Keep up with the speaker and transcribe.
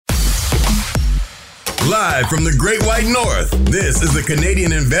Live from the Great White North, this is the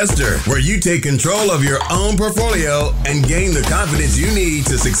Canadian Investor, where you take control of your own portfolio and gain the confidence you need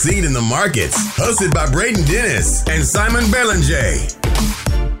to succeed in the markets. Hosted by Braden Dennis and Simon Belanger.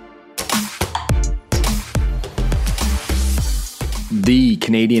 The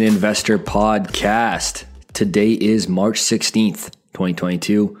Canadian Investor Podcast. Today is March 16th,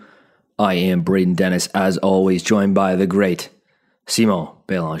 2022. I am Braden Dennis, as always, joined by the great Simon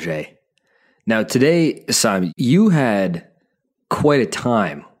Belanger. Now today, Simon, you had quite a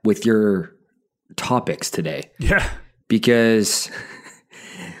time with your topics today. Yeah. Because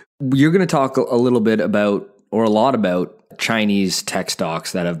you're going to talk a little bit about, or a lot about, Chinese tech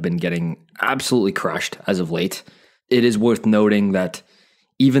stocks that have been getting absolutely crushed as of late. It is worth noting that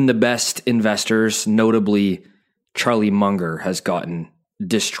even the best investors, notably Charlie Munger, has gotten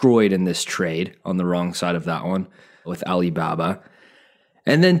destroyed in this trade on the wrong side of that one with Alibaba.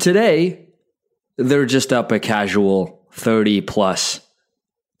 And then today, they're just up a casual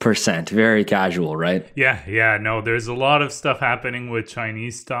 30+%. Very casual, right? Yeah. No, there's a lot of stuff happening with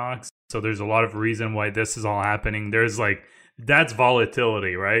Chinese stocks. So there's a lot of reason why this is all happening. There's that's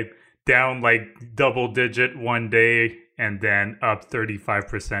volatility, right? Down double digit one day and then up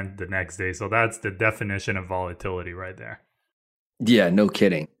 35% the next day. So that's the definition of volatility right there. Yeah, no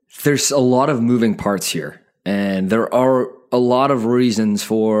kidding. There's a lot of moving parts here, and there are a lot of reasons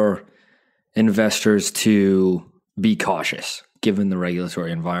for investors to be cautious given the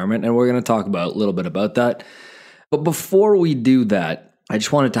regulatory environment, and we're going to talk about a little bit about that. But before we do that, I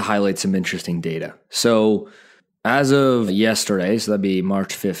just wanted to highlight some interesting data. So as of yesterday, so that'd be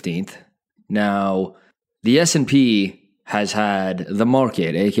March 15th, now the S&P has had the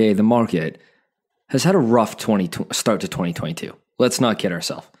market, aka the market, has had a rough start to 2022. Let's not kid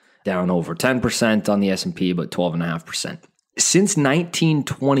ourselves. Down over 10% on the S&P, but 12.5%. Since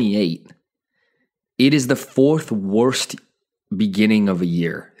 1928, it is the fourth worst beginning of a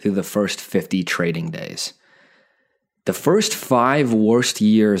year through the first 50 trading days. The first 5 worst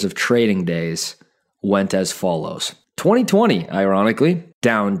years of trading days went as follows. 2020, ironically,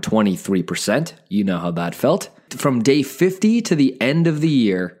 down 23%. You know how that felt. From day 50 to the end of the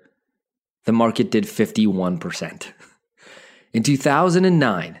year, the market did 51%. In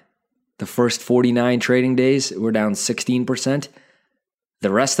 2009, the first 49 trading days were down 16%. The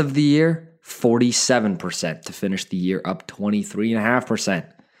rest of the year, 47% to finish the year up 23.5%.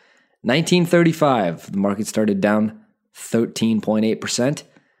 1935, the market started down 13.8%.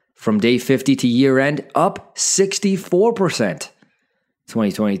 From day 50 to year end, up 64%.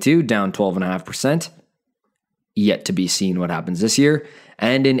 2022, down 12.5%. Yet to be seen what happens this year.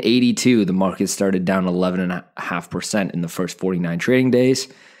 And in 82, the market started down 11.5% in the first 49 trading days.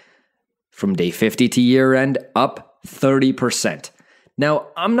 From day 50 to year end, up 30%. Now,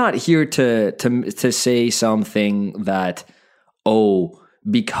 I'm not here to say something that,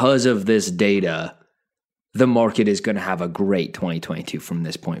 because of this data, the market is going to have a great 2022 from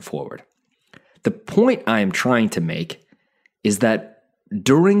this point forward. The point I am trying to make is that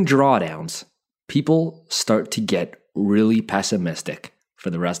during drawdowns, people start to get really pessimistic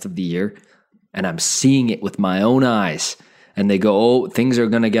for the rest of the year, and I'm seeing it with my own eyes. And they go, things are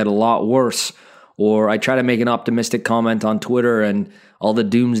going to get a lot worse. Or I try to make an optimistic comment on Twitter and all the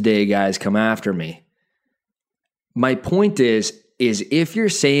doomsday guys come after me. My point is if you're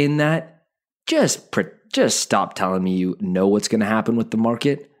saying that, just stop telling me you know what's going to happen with the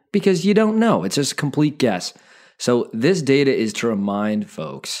market, because you don't know. It's just a complete guess. So this data is to remind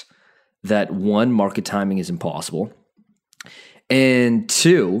folks that 1, market timing is impossible. And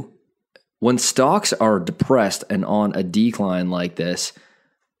 2, when stocks are depressed and on a decline like this,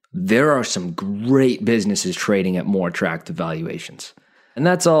 there are some great businesses trading at more attractive valuations. And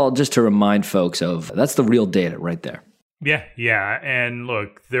that's all just to remind folks of, that's the real data right there. Yeah. And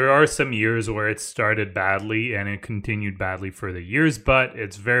look, there are some years where it started badly and it continued badly for the years, but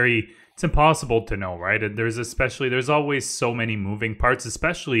it's impossible to know, right? And there's always so many moving parts,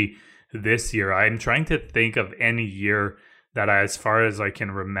 especially this year. I'm trying to think of any year that as far as I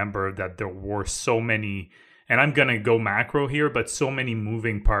can remember that there were so many, and I'm going to go macro here, but so many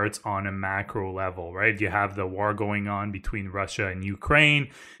moving parts on a macro level, right? You have the war going on between Russia and Ukraine.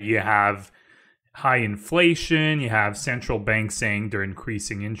 You have high inflation. You have central banks saying they're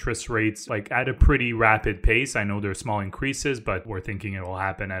increasing interest rates at a pretty rapid pace. I know there's small increases, but we're thinking it will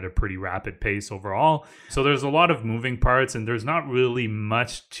happen at a pretty rapid pace overall. So there's a lot of moving parts, and there's not really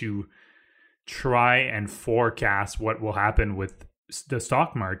much to try and forecast what will happen with the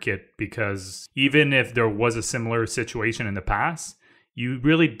stock market, because even if there was a similar situation in the past, you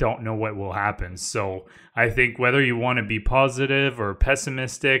really don't know what will happen. So I think whether you want to be positive or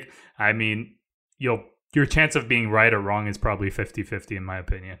pessimistic, I mean, your chance of being right or wrong is probably 50-50 in my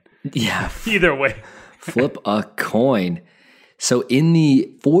opinion. Yeah. Either way. Flip a coin. So in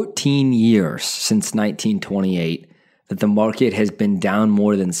the 14 years since 1928 that the market has been down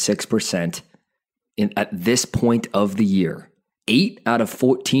more than 6% at this point of the year, 8 out of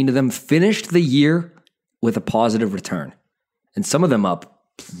 14 of them finished the year with a positive return. And some of them up,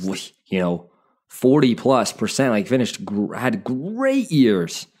 40 plus percent, like had great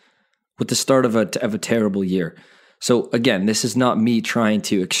years with the start of a terrible year. So again, this is not me trying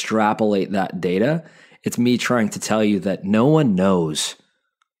to extrapolate that data. It's me trying to tell you that no one knows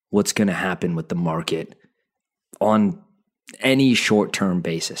what's going to happen with the market on any short-term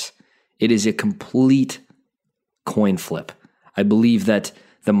basis. It is a complete coin flip. I believe that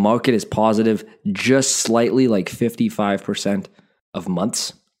the market is positive just slightly, like 55% of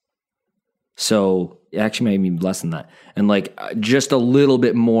months. So it actually maybe less than that. And like just a little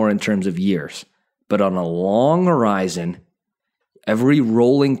bit more in terms of years. But on a long horizon, every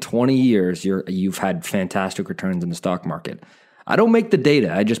rolling 20 years, you've had fantastic returns in the stock market. I don't make the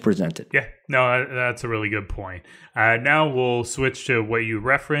data, I just present it. Yeah, no, that's a really good point. Now we'll switch to what you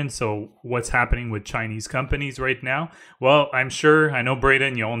referenced. So what's happening with Chinese companies right now? Well, I know,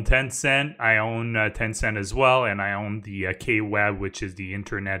 Braden, you own Tencent. I own Tencent as well. And I own the K-Web, which is the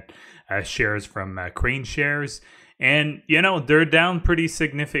internet shares from Crane Shares. And, they're down pretty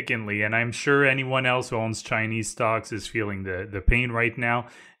significantly. And I'm sure anyone else who owns Chinese stocks is feeling the pain right now.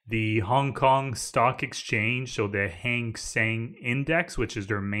 The Hong Kong Stock Exchange, so the Hang Seng Index, which is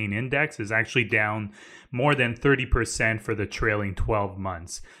their main index, is actually down more than 30% for the trailing 12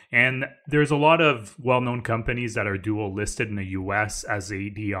 months. And there's a lot of well-known companies that are dual listed in the US as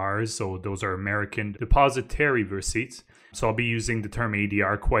ADRs. So those are American Depository Receipts. So I'll be using the term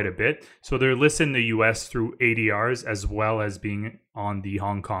ADR quite a bit. So they're listed in the US through ADRs as well as being on the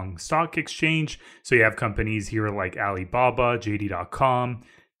Hong Kong Stock Exchange. So you have companies here like Alibaba, JD.com,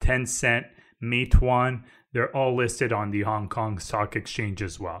 Tencent, Meituan. They're all listed on the Hong Kong Stock Exchange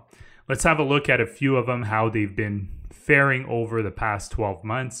as well. Let's have a look at a few of them, how they've been faring over the past 12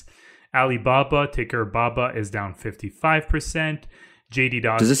 months. Alibaba, ticker BABA, is down 55%.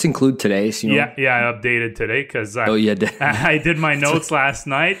 JD.com. Does this include today? Yeah, I updated today because I did my notes last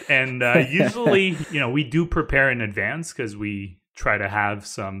night. And usually, we do prepare in advance because we try to have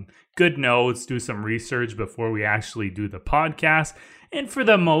some good notes, do some research before we actually do the podcast. And for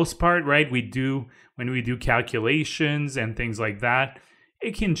the most part, right, when we do calculations and things like that,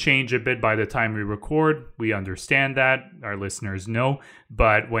 it can change a bit by the time we record. We understand that. Our listeners know.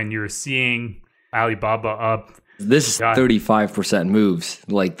 But when you're seeing Alibaba up, this is 35% moves.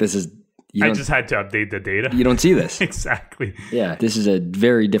 Like this is, I just had to update the data. You don't see this. Exactly. Yeah, this is a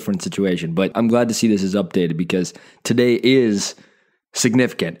very different situation. But I'm glad to see this is updated because today is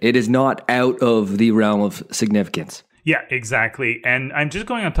significant. It is not out of the realm of significance. Yeah, exactly. And I'm just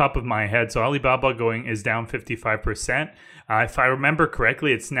going on top of my head. So Alibaba is down 55%. If I remember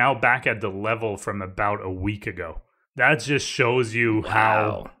correctly, it's now back at the level from about a week ago. That just shows you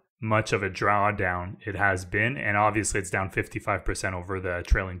how much of a drawdown it has been. And obviously it's down 55% over the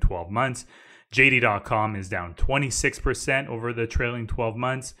trailing 12 months. JD.com is down 26% over the trailing 12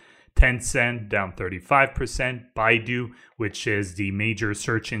 months. Tencent down 35%. Baidu, which is the major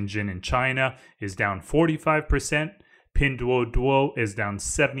search engine in China, is down 45%. Pinduoduo is down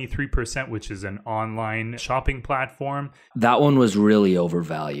 73%, which is an online shopping platform. That one was really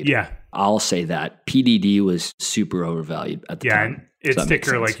overvalued. Yeah. I'll say that. PDD was super overvalued at the time. And its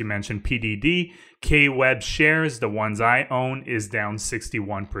ticker, like you mentioned, PDD. K-Web shares, the ones I own, is down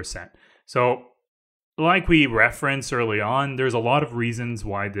 61%. So like we referenced early on, there's a lot of reasons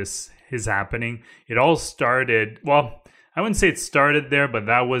why this is happening. It all started, I wouldn't say it started there, but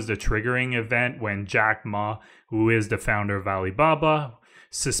that was the triggering event when Jack Ma, who is the founder of Alibaba,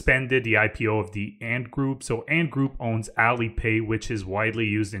 suspended the IPO of the Ant Group. So Ant Group owns Alipay, which is widely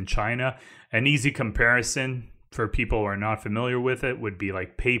used in China. An easy comparison for people who are not familiar with it would be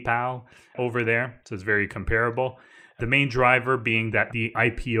like PayPal over there. So it's very comparable. The main driver being that the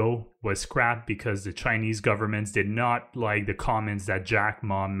IPO was scrapped because the Chinese governments did not like the comments that Jack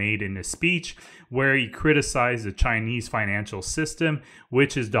Ma made in his speech, where he criticized the Chinese financial system,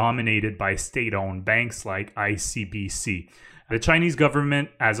 which is dominated by state-owned banks like ICBC. The Chinese government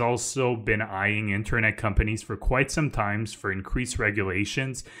has also been eyeing internet companies for quite some time for increased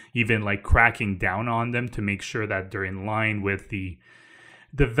regulations, even like cracking down on them to make sure that they're in line with the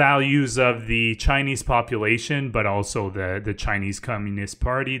values of the Chinese population, but also the Chinese Communist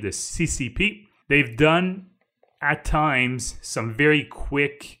Party, the CCP. They've done, at times, some very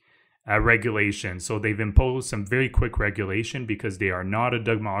quick regulation. So they've imposed some very quick regulation because they are not a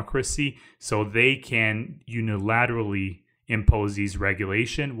democracy. So they can unilaterally impose these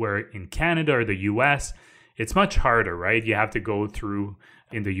regulation, where in Canada or the US, it's much harder, right? You have to go through,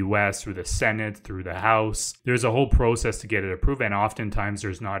 in the US, through the Senate, through the House. There's a whole process to get it approved, and oftentimes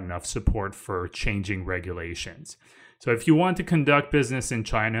there's not enough support for changing regulations. So if you want to conduct business in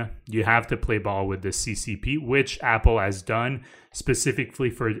China, you have to play ball with the CCP, which Apple has done specifically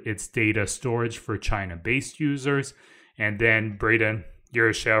for its data storage for China-based users. And then, Braden, you're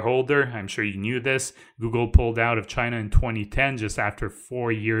a shareholder. I'm sure you knew this. Google pulled out of China in 2010, just after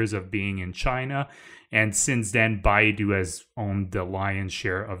 4 years of being in China. And since then, Baidu has owned the lion's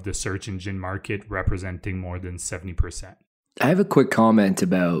share of the search engine market, representing more than 70%. I have a quick comment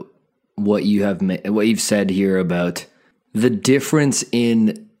about what you've said here about the difference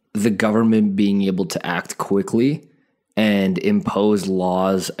in the government being able to act quickly and impose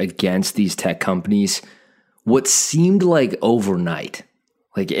laws against these tech companies. What seemed like overnight,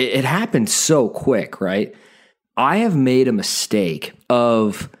 like it happened so quick, right? I have made a mistake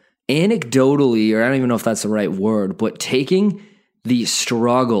of anecdotally, or I don't even know if that's the right word, but taking the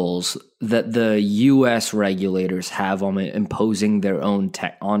struggles that the U.S. regulators have on imposing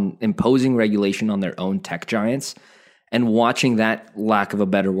regulation on their own tech giants, and watching that, lack of a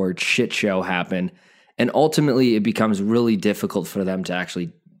better word, shit show happen, and ultimately it becomes really difficult for them to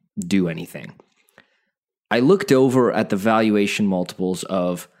actually do anything. I looked over at the valuation multiples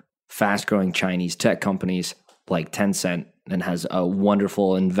of fast-growing Chinese tech companies like Tencent, and has a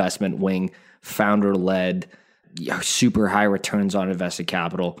wonderful investment wing, founder-led, super high returns on invested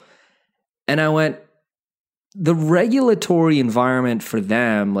capital. And I went, the regulatory environment for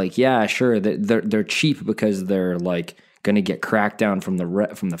them, like, yeah, sure, they're cheap because they're like going to get cracked down from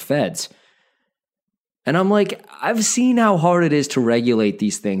the feds. And I'm like, I've seen how hard it is to regulate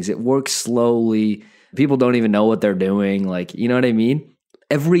these things. It works slowly. People don't even know what they're doing. Like, you know what I mean?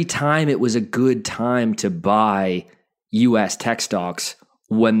 Every time it was a good time to buy US tech stocks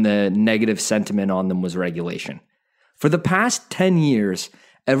when the negative sentiment on them was regulation. For the past 10 years,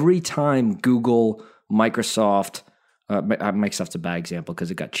 every time Google, Microsoft, Microsoft's a bad example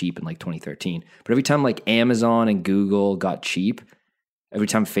because it got cheap in like 2013, but every time like Amazon and Google got cheap, every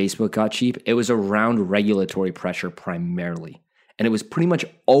time Facebook got cheap, it was around regulatory pressure primarily. And it was pretty much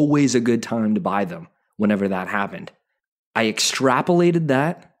always a good time to buy them whenever that happened. I extrapolated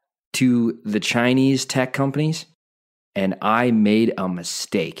that to the Chinese tech companies, and I made a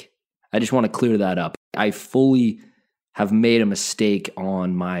mistake. I just want to clear that up. I fully have made a mistake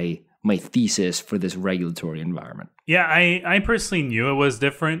on my thesis for this regulatory environment. Yeah, I personally knew it was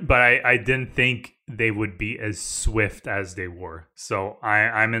different, but I didn't think they would be as swift as they were. So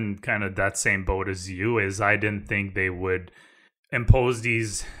I'm in kind of that same boat as you, is I didn't think they would impose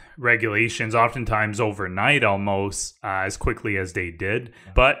these regulations oftentimes overnight almost as quickly as they did.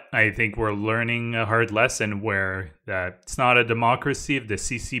 But I think we're learning a hard lesson where that it's not a democracy. If the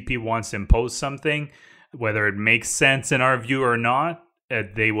CCP wants to impose something, whether it makes sense in our view or not,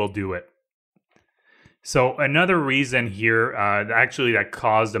 they will do it. So another reason here actually that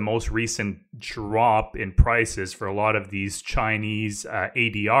caused the most recent drop in prices for a lot of these Chinese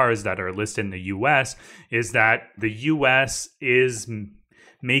ADRs that are listed in the US is that the US is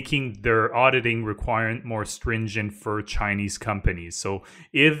making their auditing requirement more stringent for Chinese companies. So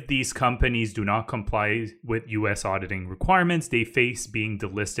if these companies do not comply with US auditing requirements, they face being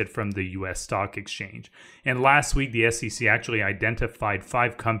delisted from the US stock exchange. And last week, the SEC actually identified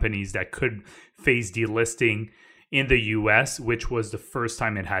 5 companies that could face delisting in the US, which was the first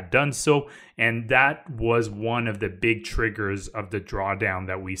time it had done so. And that was one of the big triggers of the drawdown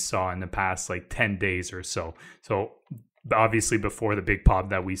that we saw in the past like 10 days or so. So obviously before the big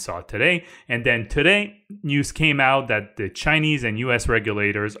pop that we saw today. And then today, news came out that the Chinese and US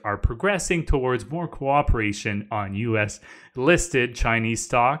regulators are progressing towards more cooperation on US listed Chinese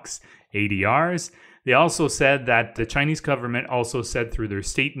stocks, ADRs. They also said that the Chinese government also said through their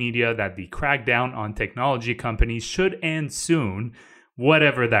state media that the crackdown on technology companies should end soon.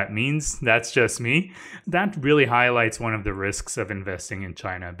 Whatever that means, that's just me. That really highlights one of the risks of investing in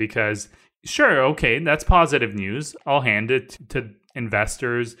China because sure, okay, that's positive news. I'll hand it to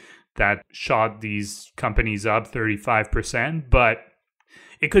investors that shot these companies up 35%, but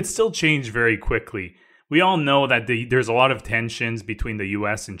it could still change very quickly. We all know that there's a lot of tensions between the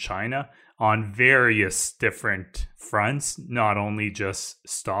US and China on various different fronts, not only just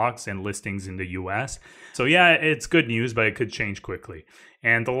stocks and listings in the US. So yeah, it's good news, but it could change quickly.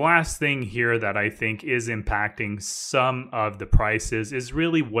 And the last thing here that I think is impacting some of the prices is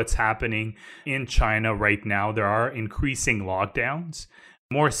really what's happening in China right now. There are increasing lockdowns.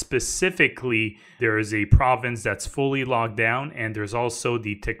 More specifically, there is a province that's fully locked down, and there's also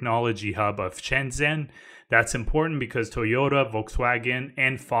the technology hub of Shenzhen. That's important because Toyota, Volkswagen,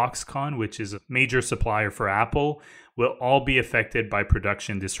 and Foxconn, which is a major supplier for Apple, will all be affected by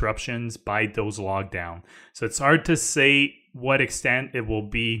production disruptions by those lockdowns. So it's hard to say what extent it will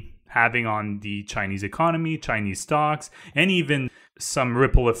be having on the Chinese economy, Chinese stocks, and even some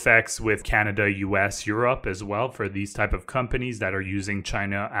ripple effects with Canada, US, Europe as well for these type of companies that are using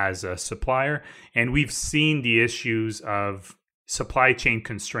China as a supplier. And we've seen the issues of supply chain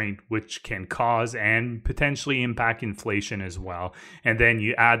constraint, which can cause and potentially impact inflation as well. And then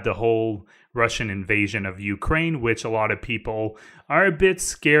you add the whole Russian invasion of Ukraine, which a lot of people are a bit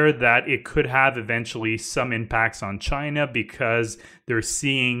scared that it could have eventually some impacts on China because they're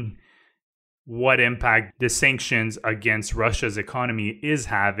seeing what impact the sanctions against Russia's economy is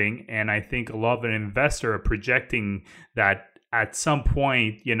having. And I think a lot of investors are projecting that at some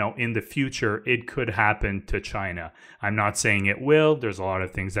point, in the future, it could happen to China. I'm not saying it will. There's a lot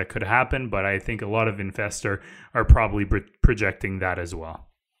of things that could happen, but I think a lot of investors are probably projecting that as well.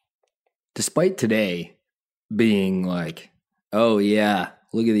 Despite today being like, oh yeah,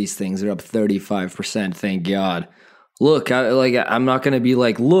 look at these things. They're up 35%. Thank God. Look, I'm not going to be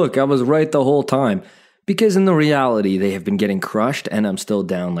like, look, I was right the whole time. Because in the reality, they have been getting crushed and I'm still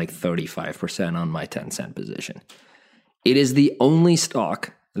down like 35% on my 10-cent position. It is the only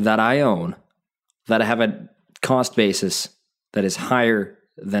stock that I own that I have a cost basis that is higher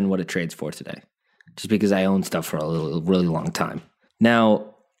than what it trades for today. Just because I own stuff for a really long time.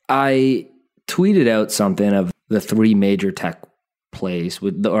 Now, I tweeted out something of the three major tech plays,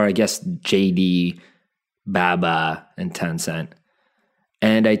 or I guess JD, Baba, and Tencent.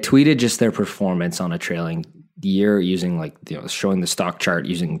 And I tweeted just their performance on a trailing year using showing the stock chart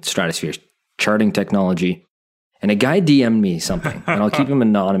using Stratosphere charting technology. And a guy DM'd me something, and I'll keep him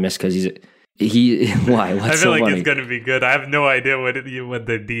anonymous because why? What's I feel so like funny? it's going to be good. I have no idea what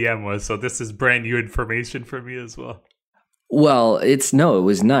the DM was, so this is brand new information for me as well. Well, it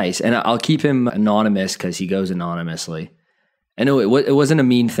was nice. And I'll keep him anonymous because he goes anonymously. I know it wasn't a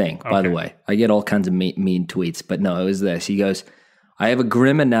mean thing, by the way. I get all kinds of mean tweets, but no, it was this. He goes, I have a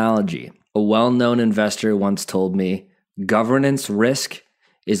grim analogy. A well-known investor once told me, governance risk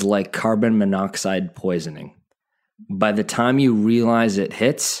is like carbon monoxide poisoning. By the time you realize it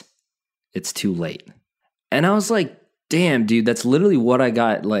hits, it's too late. And I was like, damn, dude, that's literally what I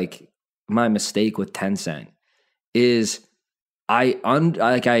got, my mistake with Tencent is I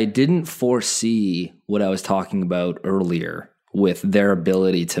didn't foresee what I was talking about earlier with their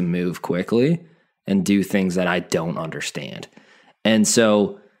ability to move quickly and do things that I don't understand. And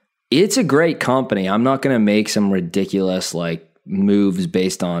so it's a great company. I'm not going to make some ridiculous moves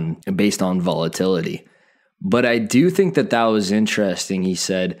based on volatility. But I do think that was interesting. He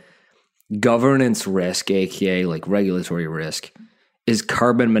said governance risk, aka regulatory risk, is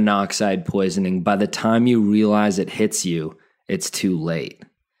carbon monoxide poisoning. By the time you realize it hits you, it's too late.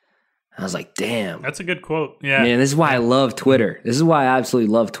 I was like, damn. That's a good quote. Yeah. Man, this is why I love Twitter. This is why I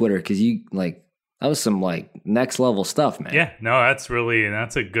absolutely love Twitter, because that was some next level stuff, man. Yeah, no,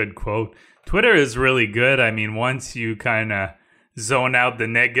 that's a good quote. Twitter is really good. I mean, once you kind of zone out the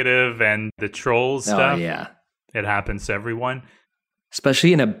negative and the troll stuff. Oh, yeah. It happens to everyone.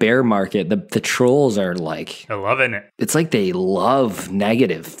 Especially in a bear market, the trolls are they're loving it. It's like they love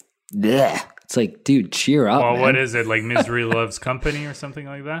negative. Blech. It's like, dude, cheer up, Well, man. what is it, misery loves company or something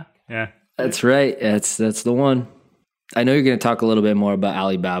like that? Yeah. That's right. That's the one. I know you're going to talk a little bit more about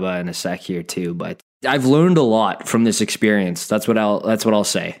Alibaba in a sec here too, but I've learned a lot from this experience. That's what I'll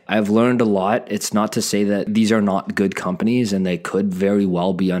say. I've learned a lot. It's not to say that these are not good companies and they could very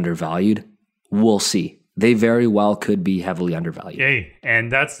well be undervalued. We'll see. They very well could be heavily undervalued. Yay.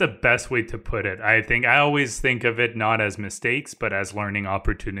 And that's the best way to put it. I always think of it not as mistakes, but as learning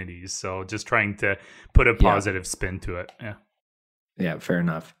opportunities. So just trying to put a positive spin to it. Yeah. Yeah, fair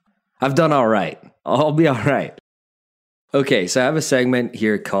enough. I've done all right. I'll be all right. Okay, so I have a segment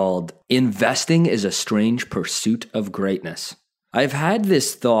here called Investing is a Strange Pursuit of Greatness. I've had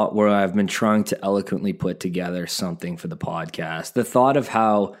this thought where I've been trying to eloquently put together something for the podcast. The thought of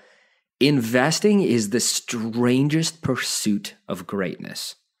how investing is the strangest pursuit of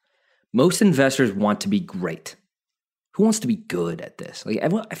greatness. Most investors want to be great. Who wants to be good at this? I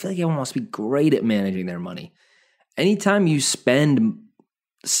feel like everyone wants to be great at managing their money. Anytime you spend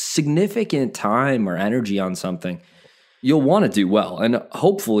significant time or energy on something, you'll want to do well. And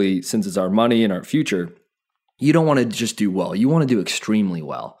hopefully, since it's our money and our future, you don't want to just do well. You want to do extremely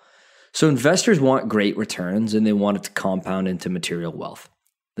well. So investors want great returns and they want it to compound into material wealth.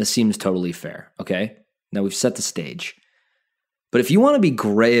 This seems totally fair, okay? Now we've set the stage. But if you want to be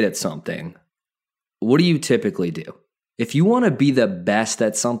great at something, what do you typically do? If you want to be the best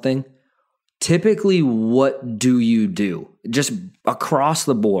at something, typically what do you do? Just across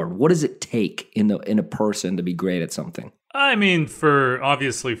the board, what does it take in a person to be great at something? I mean, for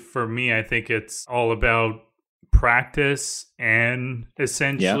me, I think it's all about practice and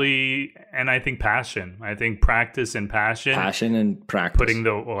essentially, and I think passion. I think practice and passion. Passion and practice.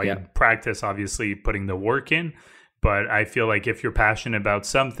 Practice, obviously, putting the work in. But I feel like if you're passionate about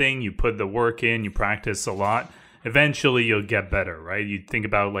something, you put the work in, you practice a lot, eventually you'll get better, right? You think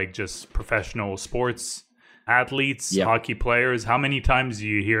about like just professional sports athletes, hockey players. How many times do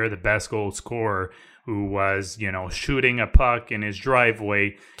you hear the best goal scorer who was, shooting a puck in his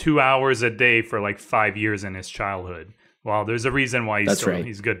driveway 2 hours a day for like 5 years in his childhood? Well, there's a reason why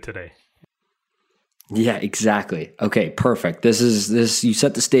he's good today. Yeah, exactly. Okay, perfect. This you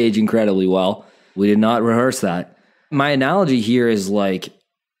set the stage incredibly well. We did not rehearse that. My analogy here is like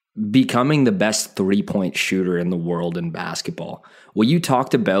becoming the best 3-point shooter in the world in basketball. What you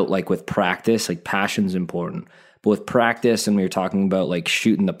talked about, like with practice, like passion's important. But with practice, and we were talking about like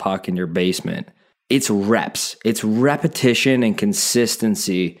shooting the puck in your basement, it's reps. It's repetition and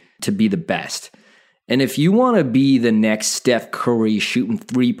consistency to be the best. And if you want to be the next Steph Curry shooting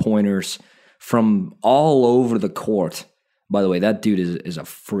 3-pointers from all over the court, by the way, that dude is a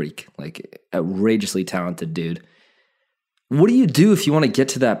freak, like outrageously talented dude. What do you do if you want to get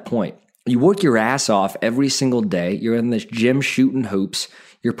to that point? You work your ass off every single day. You're in this gym shooting hoops.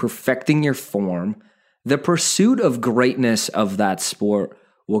 You're perfecting your form. The pursuit of greatness of that sport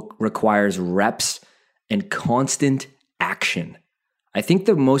requires reps and constant action. I think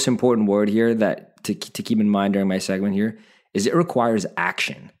the most important word here that to keep in mind during my segment here is it requires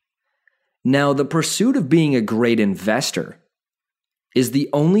action. Now, the pursuit of being a great investor is the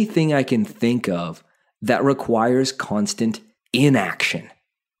only thing I can think of that requires constant inaction.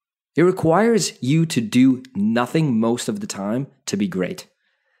 It requires you to do nothing most of the time to be great.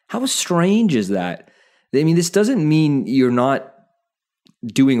 How strange is that? I mean, this doesn't mean you're not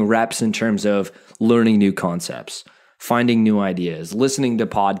doing reps in terms of learning new concepts, finding new ideas, listening to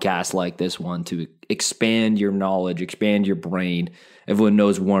podcasts like this one to expand your knowledge, expand your brain. Everyone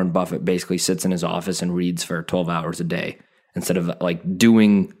knows Warren Buffett basically sits in his office and reads for 12 hours a day instead of like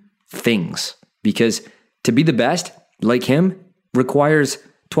doing things. Because to be the best, like him, requires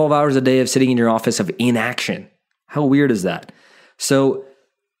 12 hours a day of sitting in your office of inaction. How weird is that? So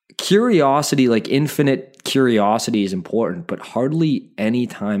curiosity, like infinite curiosity is important, but hardly any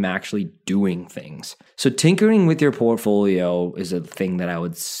time actually doing things. So tinkering with your portfolio is a thing that I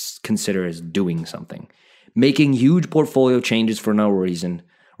would consider as doing something. Making huge portfolio changes for no reason,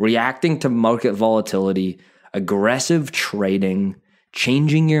 reacting to market volatility, aggressive trading,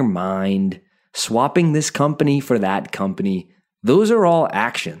 changing your mind, swapping this company for that company. Those are all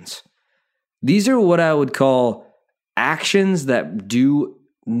actions. These are what I would call actions that do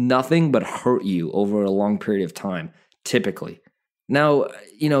nothing but hurt you over a long period of time, typically. Now,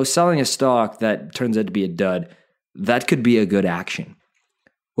 selling a stock that turns out to be a dud, that could be a good action.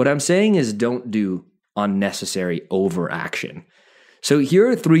 What I'm saying is don't do unnecessary overaction. So here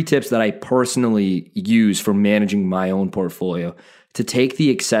are 3 tips that I personally use for managing my own portfolio to take the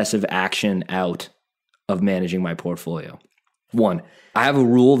excessive action out of managing my portfolio. 1, I have a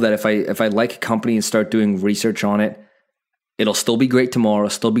rule that if I like a company and start doing research on it, it'll still be great tomorrow,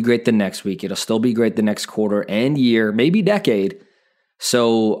 still be great the next week, it'll still be great the next quarter and year, maybe decade.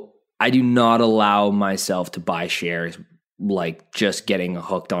 So I do not allow myself to buy shares like just getting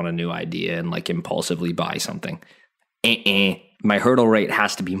hooked on a new idea and like impulsively buy something. My hurdle rate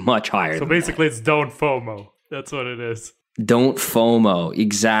has to be much higher. So basically it's don't FOMO. That's what it is. Don't FOMO.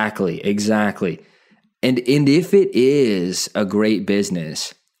 Exactly. And if it is a great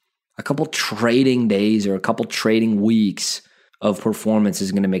business, a couple trading days or a couple trading weeks of performance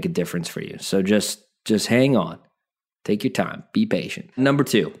is going to make a difference for you. So just hang on. Take your time. Be patient. Number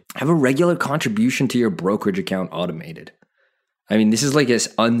 2, have a regular contribution to your brokerage account automated. I mean, this is like this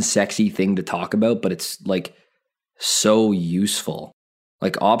unsexy thing to talk about, but it's like so useful.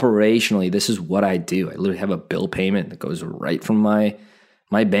 Like operationally, this is what I do. I literally have a bill payment that goes right from my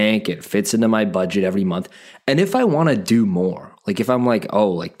bank. It fits into my budget every month. And if I want to do more, like if I'm like, oh,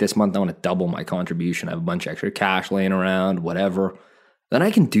 like this month I want to double my contribution, I have a bunch of extra cash laying around, whatever, then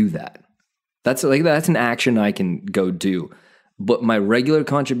I can do that. That's an action I can go do. But my regular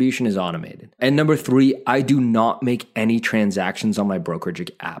contribution is automated. And number 3, I do not make any transactions on my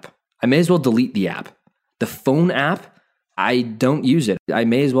brokerage app. I may as well delete the app. The phone app, I don't use it. I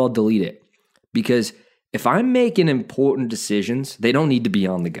may as well delete it because if I'm making important decisions, they don't need to be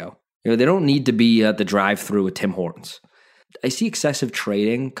on the go. They don't need to be at the drive-through at Tim Hortons. I see excessive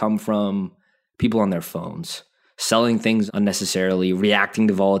trading come from people on their phones, selling things unnecessarily, reacting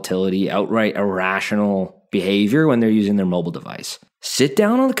to volatility, outright irrational behavior when they're using their mobile device. Sit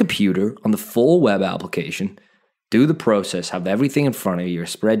down on the computer, on the full web application, do the process, have everything in front of you, your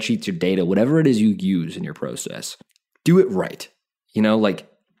spreadsheets, your data, whatever it is you use in your process. Do it right.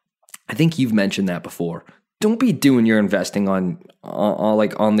 I think you've mentioned that before. Don't be doing your investing on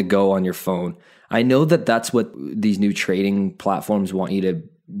the go on your phone. I know that that's what these new trading platforms want you to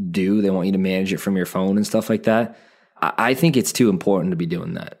do. They want you to manage it from your phone and stuff like that. I think it's too important to be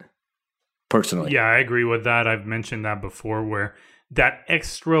doing that, personally. Yeah, I agree with that. I've mentioned that before, where that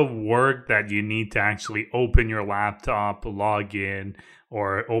extra work that you need to actually open your laptop, log in,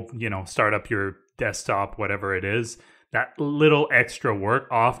 or start up your desktop, whatever it is, that little extra work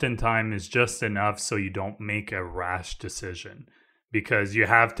oftentimes is just enough so you don't make a rash decision, because you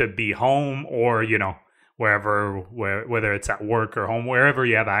have to be home or, whether it's at work or home, wherever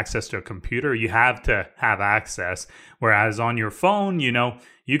you have access to a computer, you have to have access. Whereas on your phone,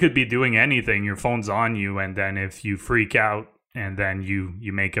 you could be doing anything. Your phone's on you. And then if you freak out and then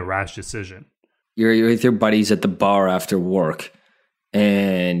you make a rash decision. You're with your buddies at the bar after work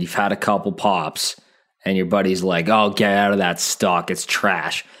and you've had a couple pops and your buddy's like, oh, get out of that stock. It's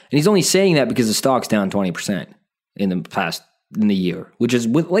trash. And he's only saying that because the stock's down 20% in the year, which is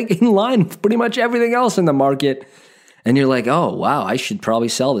in line with pretty much everything else in the market. And you're like, oh, wow, I should probably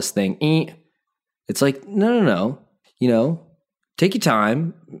sell this thing. It's like, no. Take your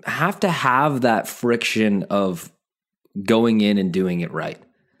time. Have to have that friction of going in and doing it right.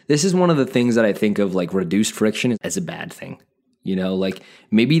 This is one of the things that I think of, reduced friction as a bad thing.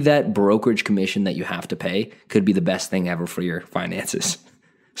 Maybe that brokerage commission that you have to pay could be the best thing ever for your finances.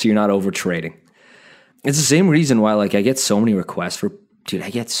 So you're not over trading. It's the same reason why, I get so many requests from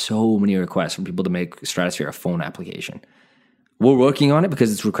people to make Stratosphere a phone application. We're working on it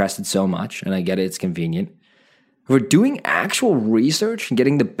because it's requested so much, and I get it, it's convenient. We're doing actual research and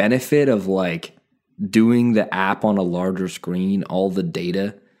getting the benefit of, doing the app on a larger screen, all the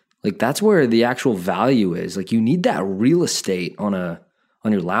data. That's where the actual value is. You need that real estate on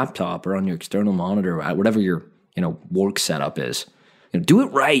your laptop or on your external monitor, whatever your, work setup is. Do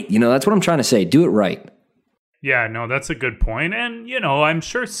it right. That's what I'm trying to say. Do it right. Yeah, no, that's a good point. And, I'm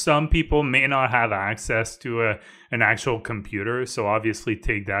sure some people may not have access to an actual computer. So obviously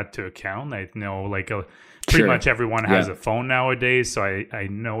take that to account. I know pretty much everyone has a phone nowadays. So I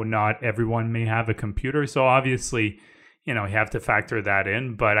know not everyone may have a computer. So obviously, you have to factor that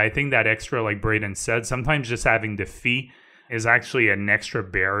in. But I think that extra, like Braden said, sometimes just having the fee is actually an extra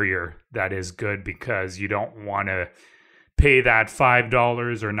barrier that is good, because you don't want to pay that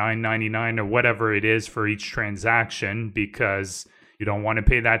 $5 or $9.99 or whatever it is for each transaction, because you don't want to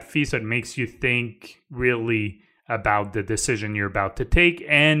pay that fee. So it makes you think really about the decision you're about to take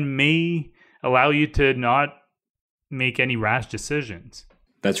and may allow you to not make any rash decisions.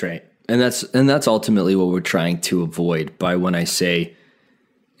 That's right. And that's ultimately what we're trying to avoid by when I say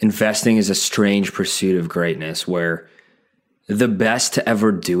investing is a strange pursuit of greatness, where the best to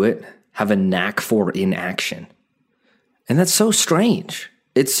ever do it have a knack for inaction. And that's so strange.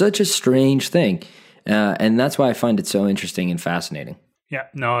 It's such a strange thing. And that's why I find it so interesting and fascinating. Yeah,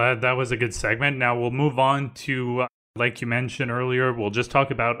 no, that was a good segment. Now we'll move on to, like you mentioned earlier, we'll just talk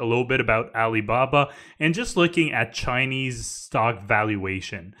about a little bit about Alibaba and just looking at Chinese stock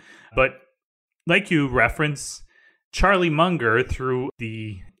valuation. But like you referenced, Charlie Munger, through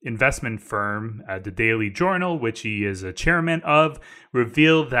the investment firm, the Daily Journal, which he is a chairman of,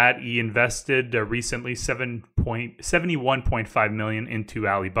 revealed that he invested recently $71.5 million into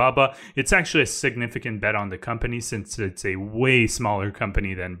Alibaba. It's actually a significant bet on the company, since it's a way smaller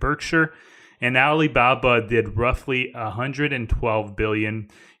company than Berkshire. And Alibaba did roughly $112 billion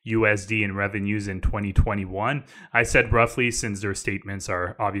USD in revenues in 2021. I said roughly since their statements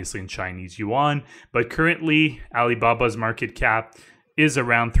are obviously in Chinese yuan, but currently Alibaba's market cap is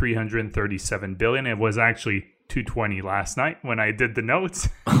around 337 billion. It was actually 220 last night when I did the notes.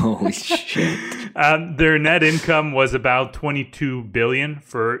 Holy shit. Their net income was about 22 billion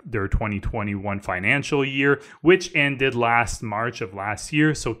for their 2021 financial year, which ended last March of last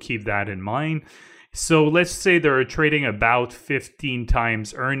year. So keep that in mind. So let's say they're trading about 15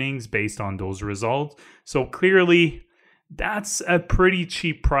 times earnings based on those results. So clearly that's a pretty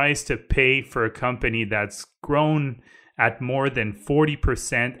cheap price to pay for a company that's grown at more than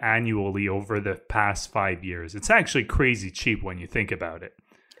 40% annually over the past 5 years. It's actually crazy cheap when you think about it.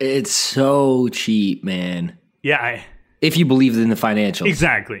 It's so cheap, man. Yeah. If you believe in the financials.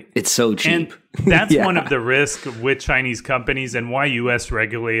 Exactly. It's so cheap. And that's one of the risks with Chinese companies, and why U.S.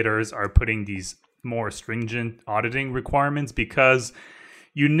 regulators are putting these more stringent auditing requirements, because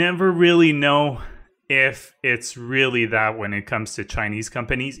you never really know if it's really that when it comes to Chinese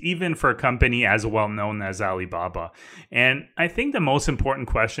companies, even for a company as well known as Alibaba. And I think the most important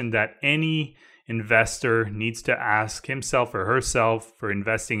question that any investor needs to ask himself or herself for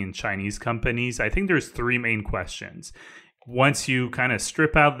investing in Chinese companies, I think there's three main questions. Once you kind of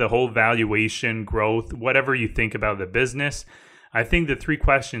strip out the whole valuation, growth, whatever you think about the business, I think the three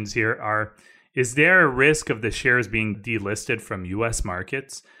questions here are, is there a risk of the shares being delisted from US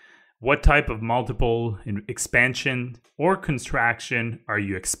markets? What type of multiple expansion or contraction are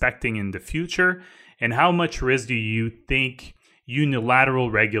you expecting in the future? And how much risk do you think unilateral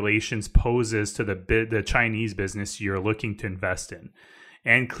regulations poses to the Chinese business you're looking to invest in?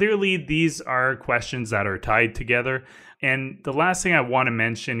 And clearly, these are questions that are tied together. And the last thing I want to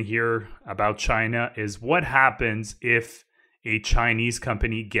mention here about China is what happens if a Chinese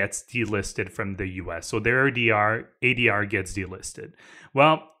company gets delisted from the US. So their ADR gets delisted.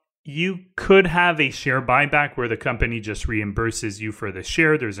 Well, you could have a share buyback where the company just reimburses you for the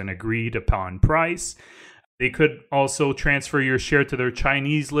share. There's an agreed upon price. They could also transfer your share to their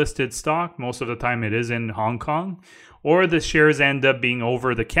Chinese listed stock. Most of the time it is in Hong Kong. Or the shares end up being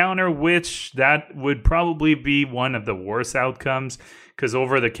over the counter, which that would probably be one of the worst outcomes, because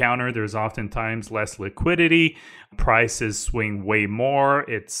over the counter, there's oftentimes less liquidity. Prices swing way more.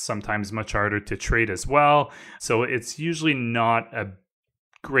 It's sometimes much harder to trade as well. So it's usually not a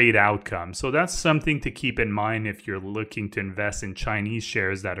great outcome. So that's something to keep in mind if you're looking to invest in Chinese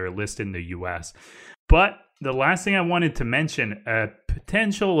shares that are listed in the US. But the last thing I wanted to mention, a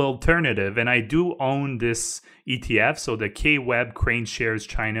potential alternative, and I do own this ETF, so the K-Web Crane Shares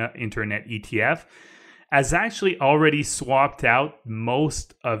China Internet ETF, has actually already swapped out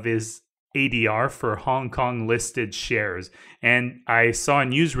most of his ADR for Hong Kong listed shares. And I saw a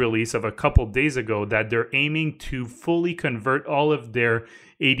news release of a couple days ago that they're aiming to fully convert all of their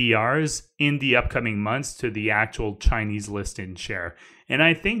ADRs in the upcoming months to the actual Chinese listed share. And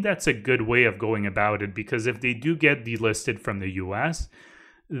I think that's a good way of going about it, because if they do get delisted from the US,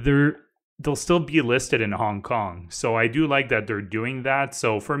 they'll still be listed in Hong Kong. So I do like that they're doing that.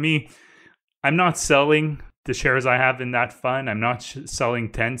 So for me, I'm not selling the shares I have in that fund. I'm not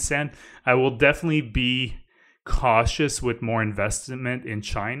selling Tencent. I will definitely be cautious with more investment in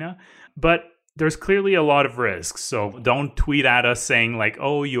China, but there's clearly a lot of risks. So don't tweet at us saying like,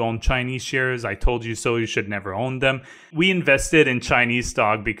 oh, you own Chinese shares. I told you so. You should never own them. We invested in Chinese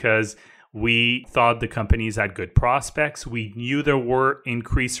stock because we thought the companies had good prospects. We knew there were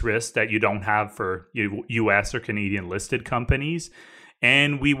increased risks that you don't have for US or Canadian listed companies.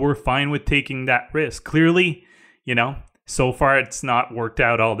 And we were fine with taking that risk. Clearly, so far it's not worked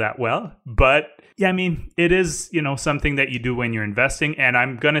out all that well. But yeah, I mean, it is, something that you do when you're investing. And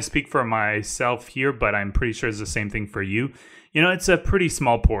I'm going to speak for myself here, but I'm pretty sure it's the same thing for you. It's a pretty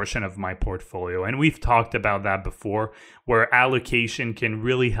small portion of my portfolio. And we've talked about that before, where allocation can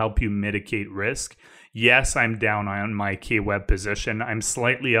really help you mitigate risk. Yes, I'm down on my K-Web position. I'm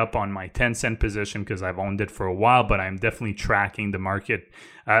slightly up on my Tencent position because I've owned it for a while, but I'm definitely tracking the market,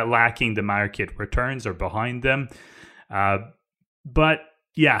 lacking the market returns or behind them. But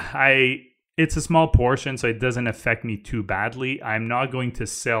yeah, it's a small portion, so it doesn't affect me too badly. I'm not going to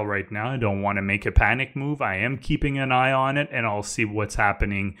sell right now. I don't want to make a panic move. I am keeping an eye on it, and I'll see what's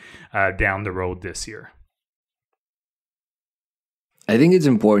happening down the road this year. I think it's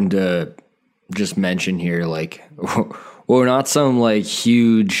important to just mention here, like, we're not some like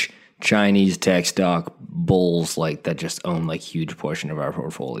huge Chinese tech stock bulls like that just own like huge portion of our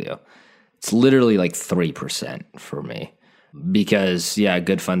portfolio. It's literally like 3% for me because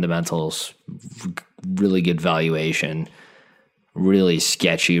good fundamentals, really good valuation, really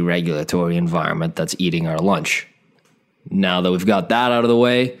sketchy regulatory environment that's eating our lunch. Now that we've got that out of the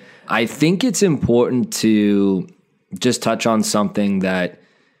way, I think it's important to just touch on something that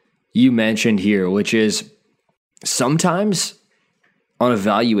you mentioned here, which is sometimes on a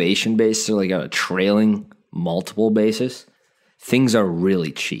valuation basis or like a trailing multiple basis, things are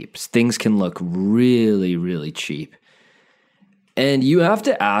really cheap. Things can look really, really cheap. And you have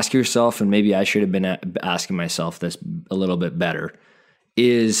to ask yourself, and maybe I should have been asking myself this a little bit better,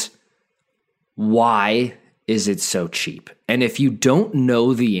 is why is it so cheap? And if you don't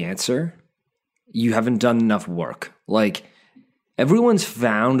know the answer, you haven't done enough work. Like, everyone's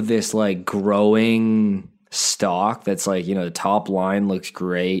found this like growing stock that's like, the top line looks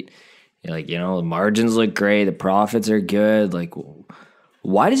great. Like, the margins look great. The profits are good. Like,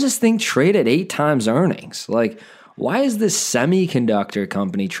 why does this thing trade at 8 times earnings? Like, why is this semiconductor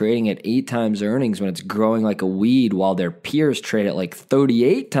company trading at 8 times earnings when it's growing like a weed while their peers trade at like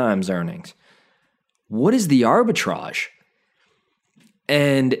 38 times earnings? what is the arbitrage?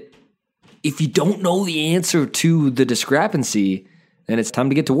 And if you don't know the answer to the discrepancy, then it's time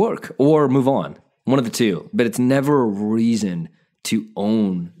to get to work or move on. One of the two. But it's never a reason to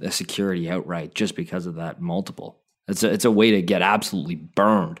own a security outright just because of that multiple. It's a way to get absolutely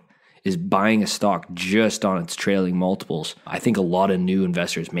burned, is buying a stock just on its trailing multiples. I think a lot of new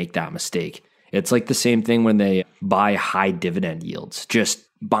investors make that mistake. It's like the same thing when they buy high dividend yields, just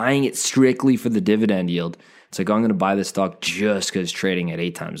buying it strictly for the dividend yield. It's like, I'm going to buy this stock just because it's trading at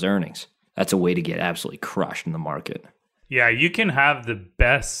 8 times earnings. That's a way to get absolutely crushed in the market. Yeah, you can have the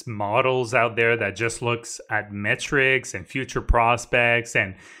best models out there that just looks at metrics and future prospects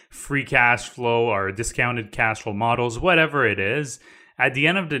and free cash flow or discounted cash flow models, whatever it is. At the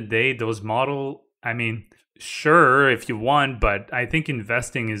end of the day, those sure, if you want, but I think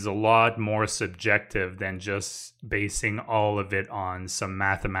investing is a lot more subjective than just basing all of it on some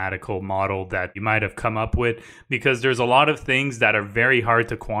mathematical model that you might have come up with, because there's a lot of things that are very hard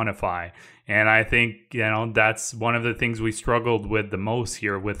to quantify. And I think, that's one of the things we struggled with the most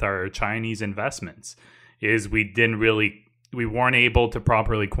here with our Chinese investments, is we weren't able to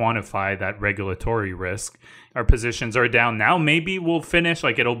properly quantify that regulatory risk. Our positions are down now. Maybe it'll finish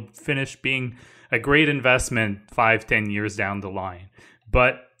being a great investment 5-10 years down the line.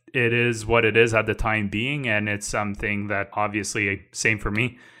 But it is what it is at the time being. And it's something that obviously, same for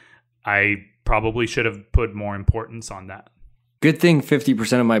me, I probably should have put more importance on that. Good thing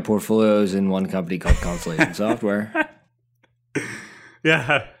 50% of my portfolio is in one company called Constellation Software.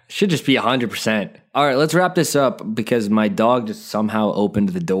 Yeah. Should just be 100%. All right, let's wrap this up because my dog just somehow opened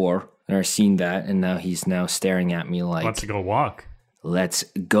the door. And I've seen that, and now he's staring at me like, let's go walk. Let's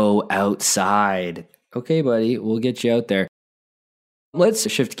go outside. Okay, buddy, we'll get you out there. Let's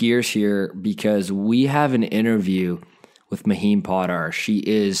shift gears here because we have an interview with Mahim Poddar. She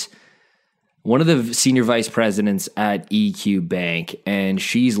is one of the senior vice presidents at EQ Bank, and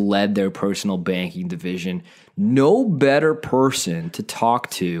she's led their personal banking division. No better person to talk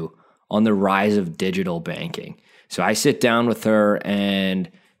to on the rise of digital banking. So I sit down with her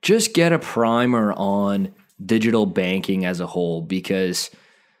and just get a primer on digital banking as a whole, because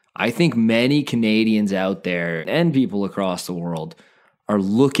I think many Canadians out there and people across the world are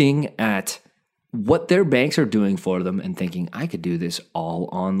looking at what their banks are doing for them and thinking, I could do this all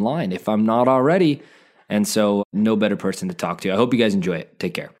online if I'm not already. And so no better person to talk to. I hope you guys enjoy it.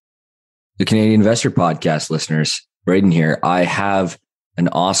 Take care. The Canadian Investor Podcast listeners, Braden here. I have an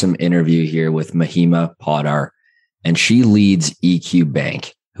awesome interview here with Mahima Poddar, and she leads EQ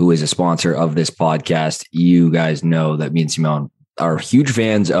Bank, who is a sponsor of this podcast. You guys know that me and Simone are huge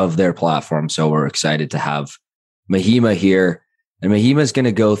fans of their platform. So we're excited to have Mahima here. And Mahima is going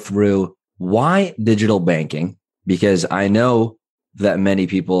to go through why digital banking, because I know that many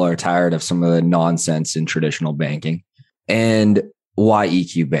people are tired of some of the nonsense in traditional banking, and why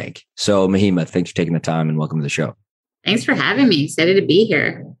EQ Bank. So Mahima, thanks for taking the time and welcome to the show. Thanks for having me. Excited to be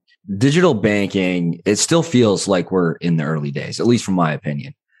here. Digital banking, it still feels like we're in the early days, at least from my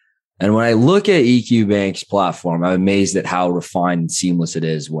opinion. And when I look at EQ Bank's platform, I'm amazed at how refined and seamless it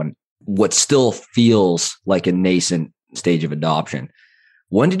is when what still feels like a nascent stage of adoption.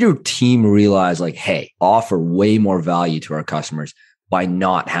 When did your team realize, hey, offer way more value to our customers by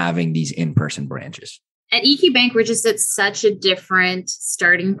not having these in-person branches? At EQ Bank, we're just at such a different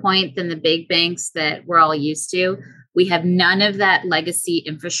starting point than the big banks that we're all used to. We have none of that legacy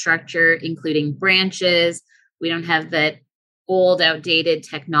infrastructure, including branches. We don't have that old, outdated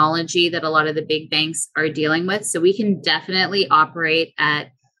technology that a lot of the big banks are dealing with. So we can definitely operate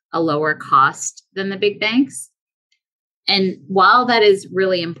at a lower cost than the big banks. And while that is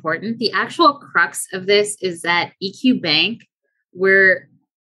really important, the actual crux of this is that EQ Bank,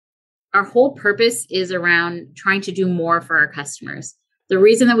 our whole purpose is around trying to do more for our customers. The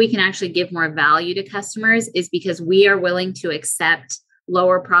reason that we can actually give more value to customers is because we are willing to accept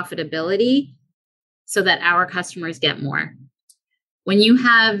lower profitability so that our customers get more. When you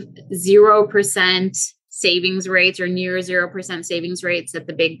have 0% savings rates or near 0% savings rates at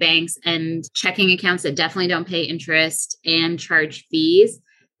the big banks and checking accounts that definitely don't pay interest and charge fees,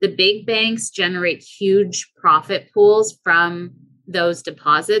 the big banks generate huge profit pools from those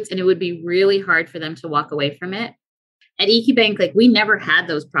deposits, and it would be really hard for them to walk away from it. At EQ Bank, we never had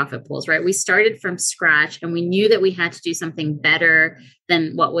those profit pools, right? We started from scratch and we knew that we had to do something better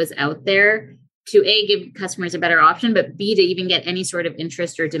than what was out there to A, give customers a better option, but B, to even get any sort of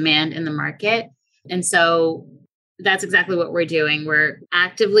interest or demand in the market. And so that's exactly what we're doing. We're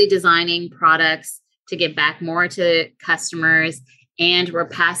actively designing products to get back more to customers, and we're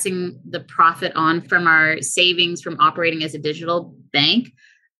passing the profit on from our savings from operating as a digital bank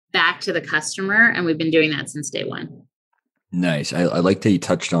back to the customer. And we've been doing that since day one. Nice. I like that you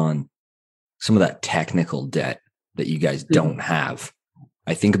touched on some of that technical debt that you guys don't have.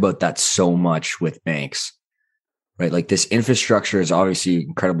 I think about that so much with banks, right? Like this infrastructure is obviously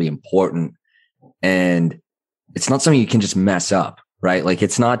incredibly important, and it's not something you can just mess up, right? Like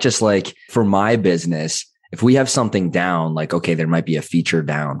it's not just like for my business, if we have something down, like, okay, there might be a feature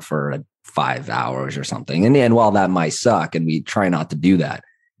down for 5 hours or something. And while that might suck, and we try not to do that,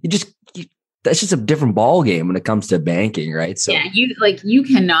 that's just a different ball game when it comes to banking, right? So yeah, you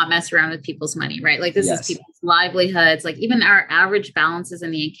cannot mess around with people's money, right? Like this is people's livelihoods. Like even our average balances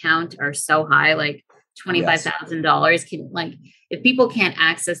in the account are so high, like $25,000 can, like, if people can't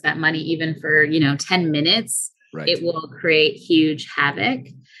access that money even for, 10 minutes, it will create huge havoc.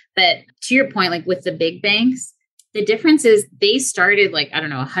 But to your point, like with the big banks, the difference is they started like, I don't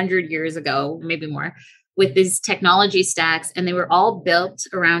know, 100 years ago, maybe more, with these technology stacks, and they were all built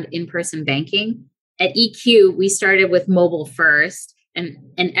around in-person banking. At EQ, we started with mobile first, and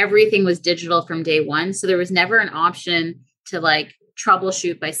everything was digital from day one. So there was never an option to like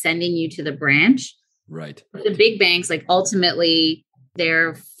troubleshoot by sending you to the branch. Right. The big banks, like ultimately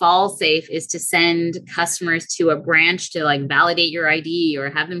their fall safe is to send customers to a branch to like validate your ID or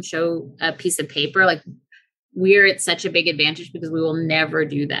have them show a piece of paper. Like we're at such a big advantage because we will never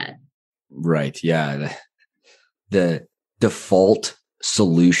do that. Right. Yeah. The default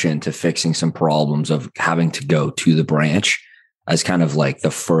solution to fixing some problems of having to go to the branch as kind of like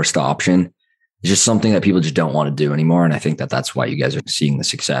the first option is just something that people just don't want to do anymore. And I think that that's why you guys are seeing the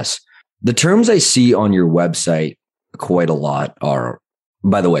success. The terms I see on your website quite a lot are,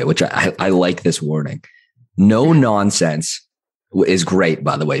 by the way, which I like this wording, no nonsense is great,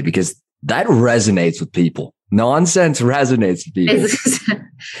 by the way, because that resonates with people. Nonsense resonates with people.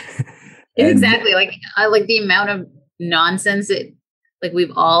 Exactly. Like I like the amount of nonsense that like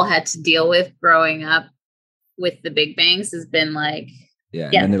we've all had to deal with growing up with the big banks has been like, yeah.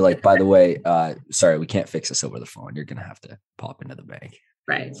 And then they're like, by the way, sorry, we can't fix this over the phone. You're going to have to pop into the bank.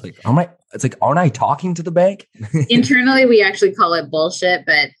 Right. It's like, aren't I talking to the bank? Internally, we actually call it bullshit,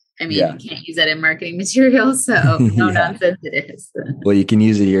 but I mean, you can't use that in marketing materials. So no nonsense it is. Well, you can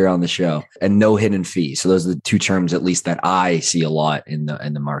use it here on the show, and no hidden fees. So those are the two terms, at least that I see a lot in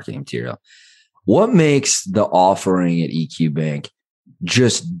the marketing material. What makes the offering at EQ Bank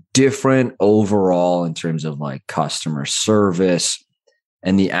just different overall in terms of like customer service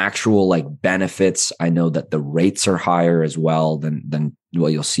and the actual like benefits? I know that the rates are higher as well than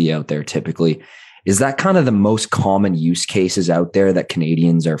what you'll see out there typically. Is that kind of the most common use cases out there that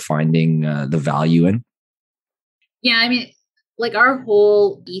Canadians are finding the value in? Yeah, I mean, like our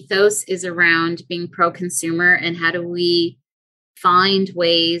whole ethos is around being pro-consumer, and how do we find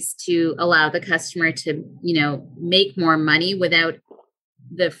ways to allow the customer to, make more money without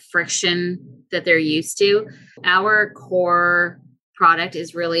the friction that they're used to. Our core product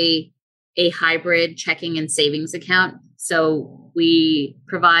is really a hybrid checking and savings account. So we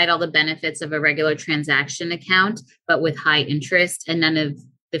provide all the benefits of a regular transaction account, but with high interest and none of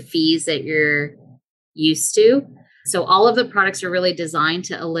the fees that you're used to. So all of the products are really designed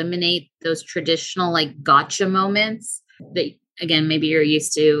to eliminate those traditional like gotcha moments that, again, maybe you're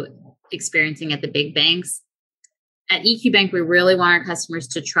used to experiencing at the big banks. At EQ Bank, we really want our customers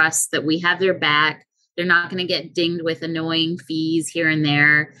to trust that we have their back. They're not going to get dinged with annoying fees here and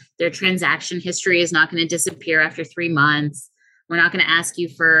there. Their transaction history is not going to disappear after 3 months. We're not going to ask you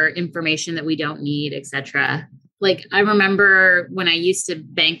for information that we don't need, etc. Like I remember when I used to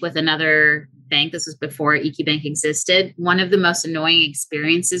bank with another bank, this was before EQ Bank existed. One of the most annoying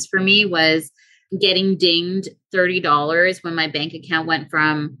experiences for me was getting dinged $30 when my bank account went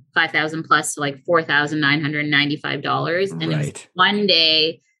from $5,000 plus to like $4,995. And it was one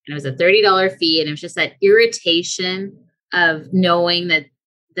day, and it was a $30 fee. And it was just that irritation of knowing that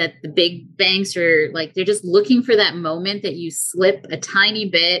the big banks are like, they're just looking for that moment that you slip a tiny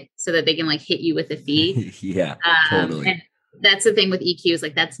bit so that they can like hit you with a fee. Totally. And that's the thing with EQ is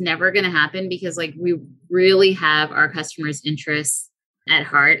like, that's never going to happen because like we really have our customers' interests at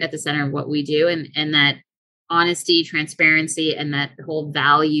heart, at the center of what we do. And that honesty, transparency, and that whole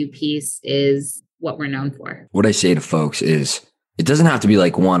value piece is what we're known for. What I say to folks is it doesn't have to be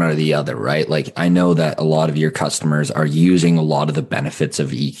like one or the other, right? Like I know that a lot of your customers are using a lot of the benefits of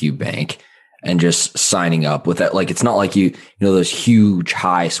EQ Bank and just signing up with it. Like, it's not like you know, those huge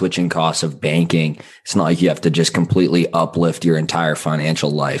high switching costs of banking. It's not like you have to just completely uplift your entire financial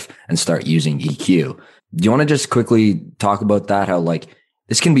life and start using EQ. Do you want to just quickly talk about that? How like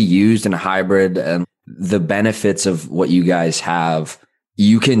this can be used in a hybrid and the benefits of what you guys have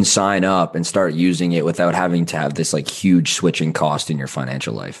you can sign up and start using it without having to have this like huge switching cost in your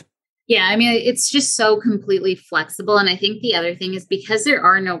financial life. Yeah, I mean, it's just so completely flexible. And I think the other thing is because there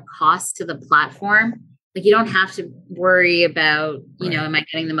are no costs to the platform, like you don't have to worry about, am I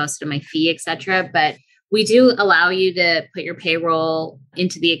getting the most of my fee, et cetera. But we do allow you to put your payroll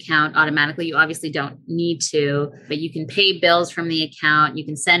into the account automatically. You obviously don't need to, but you can pay bills from the account. You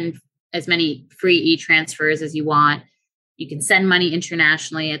can send as many free e-transfers as you want. You can send money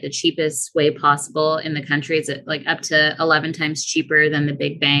internationally at the cheapest way possible in the country. It's like up to 11 times cheaper than the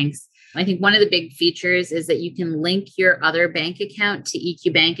big banks. I think one of the big features is that you can link your other bank account to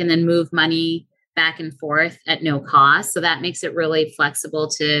EQ Bank and then move money back and forth at no cost. So that makes it really flexible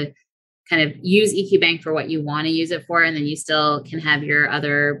to kind of use EQ Bank for what you want to use it for. And then you still can have your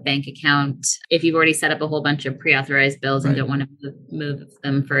other bank account if you've already set up a whole bunch of pre-authorized bills and don't want to move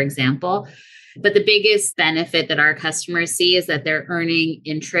them, for example. But the biggest benefit that our customers see is that they're earning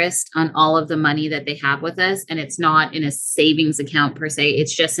interest on all of the money that they have with us. And it's not in a savings account per se.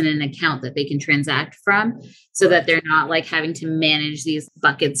 It's just in an account that they can transact from so that they're not like having to manage these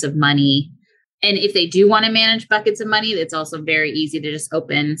buckets of money. And if they do want to manage buckets of money, it's also very easy to just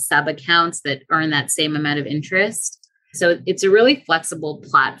open sub accounts that earn that same amount of interest. So it's a really flexible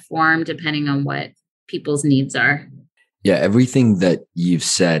platform depending on what people's needs are. Yeah, everything that you've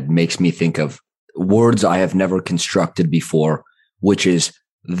said makes me think of words I have never constructed before, which is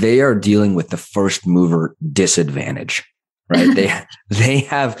they are dealing with the first mover disadvantage, right? they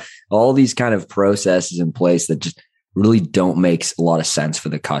have all these kind of processes in place that just really don't make a lot of sense for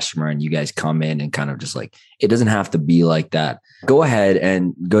the customer. And you guys come in and kind of just like, it doesn't have to be like that. Go ahead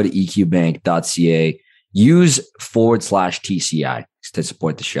and go to eqbank.ca, use /TCI to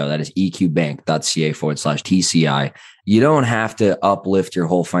support the show. That is eqbank.ca/TCI. You don't have to uplift your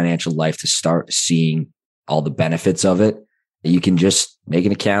whole financial life to start seeing all the benefits of it. You can just make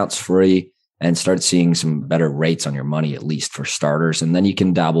an account, it's free, and start seeing some better rates on your money, at least for starters. And then you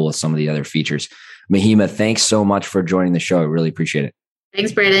can dabble with some of the other features. Mahima, thanks so much for joining the show. I really appreciate it.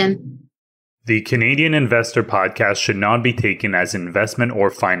 Thanks, Braden. The Canadian Investor Podcast should not be taken as investment or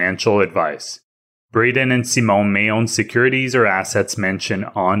financial advice. Braden and Simone may own securities or assets mentioned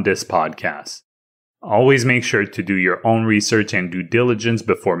on this podcast. Always make sure to do your own research and due diligence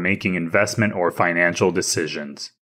before making investment or financial decisions.